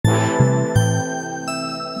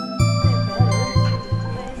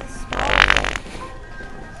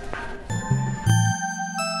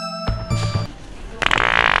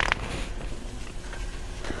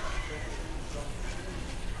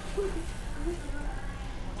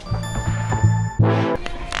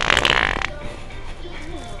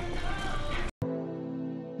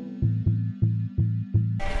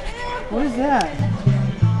What is that?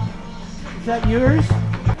 Is that yours?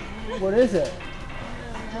 What is it?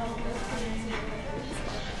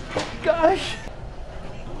 Gosh!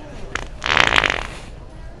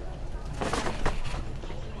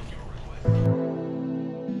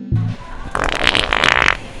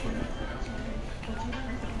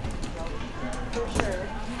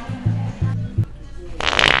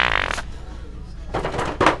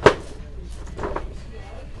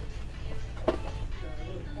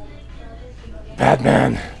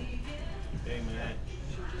 Batman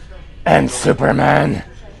and Superman.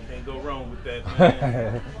 Can't go wrong with that,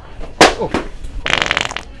 man. Oh.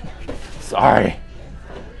 Sorry.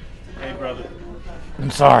 Hey, brother. I'm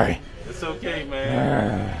sorry. It's okay,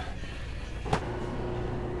 man.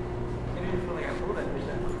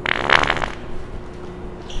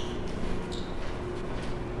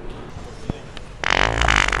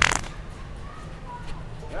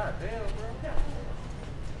 God damn, bro.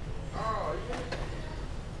 Oh, yeah.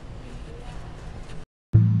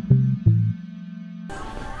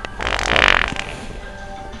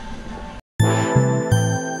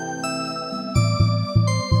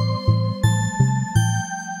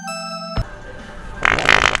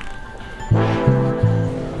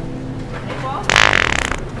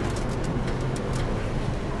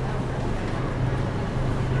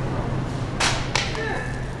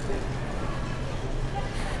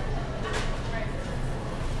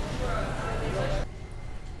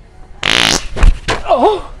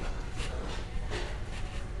 Oh!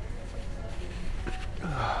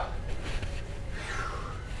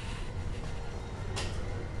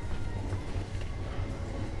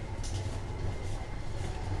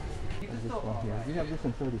 This one here. You have this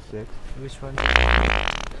in 36. Which one?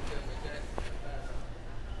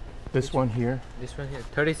 This one here. This one here.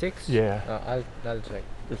 36? Yeah. I'll check.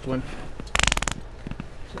 This one.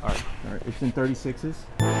 Alright, it's in 36s.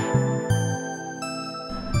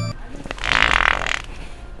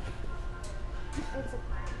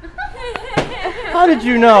 How did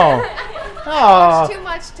you know? Oh. Too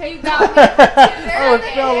much TikTok. Oh, it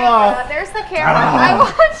fell off. There's the camera. I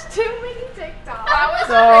watched too many TikToks. That was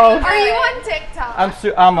So, Are you on TikTok?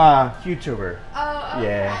 I'm a YouTuber. Oh, okay.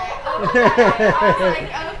 Yeah. Okay. I was like,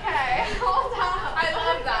 okay, hold on. I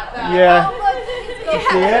love that though. Yeah. Oh, look,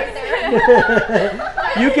 See it?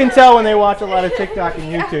 You can tell when they watch a lot of TikTok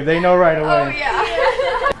and YouTube. They know right away. Oh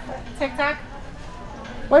yeah. TikTok.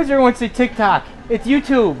 Why does everyone say TikTok? It's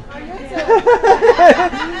YouTube. Oh,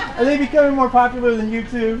 YouTube. Are they becoming more popular than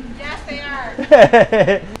YouTube? Yes, they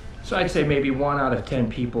are. So I'd say maybe 1 out of 10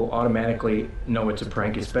 people automatically know it's a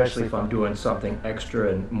prank, especially if I'm doing something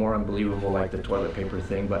extra and more unbelievable like the toilet paper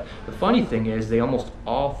thing. But the funny thing is they almost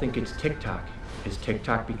all think it's TikTok. Is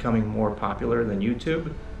TikTok becoming more popular than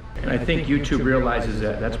YouTube? And I think YouTube realizes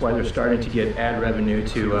that. That's why they're starting to get ad revenue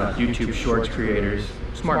to YouTube Shorts creators.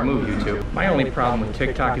 Smart move, YouTube. My only problem with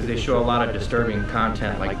TikTok is they show a lot of disturbing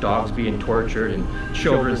content, like dogs being tortured and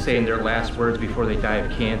children saying their last words before they die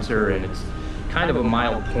of cancer, and it's kind of a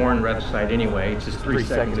mild porn website anyway. It's just 3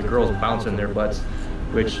 seconds of girls bouncing their butts,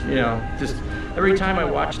 which, you know, just every time I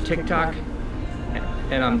watch TikTok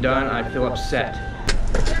and I'm done, I feel upset.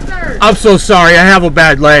 I'm so sorry, I have a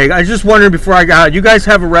bad leg. I was just wondering before I got out, you guys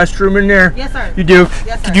have a restroom in there? Yes, sir. You do?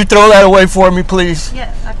 Yes, sir. Could you throw that away for me, please?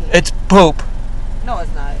 Yes, I can. It's poop. No,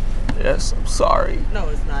 it's not. Yes, I'm sorry. No,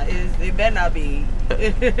 it's not. It better not be.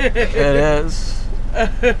 It is.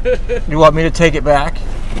 You want me to take it back?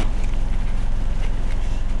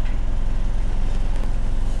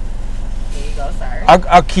 There you go, sir.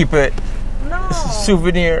 I'll keep it. No. It's a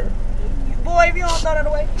souvenir. Boy, if you don't throw that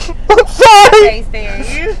away. I'm sorry. Can't stand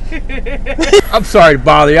you. I'm sorry to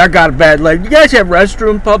bother you. I got a bad leg. You guys have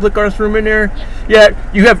restroom, public restroom in there? Yeah.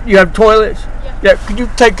 You have toilets? Yeah. Could you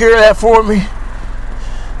take care of that for me?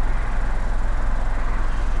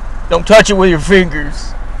 Don't touch it with your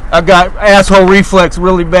fingers. I got asshole reflex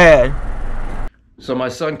really bad. So my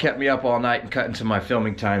son kept me up all night and cut into my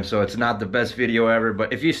filming time, so it's not the best video ever,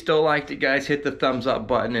 but if you still liked it, guys, hit the thumbs up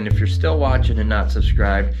button, and if you're still watching and not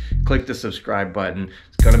subscribed, click the subscribe button.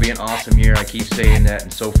 It's gonna be an awesome year, I keep saying that,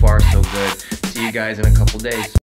 and so far so good. See you guys in a couple days.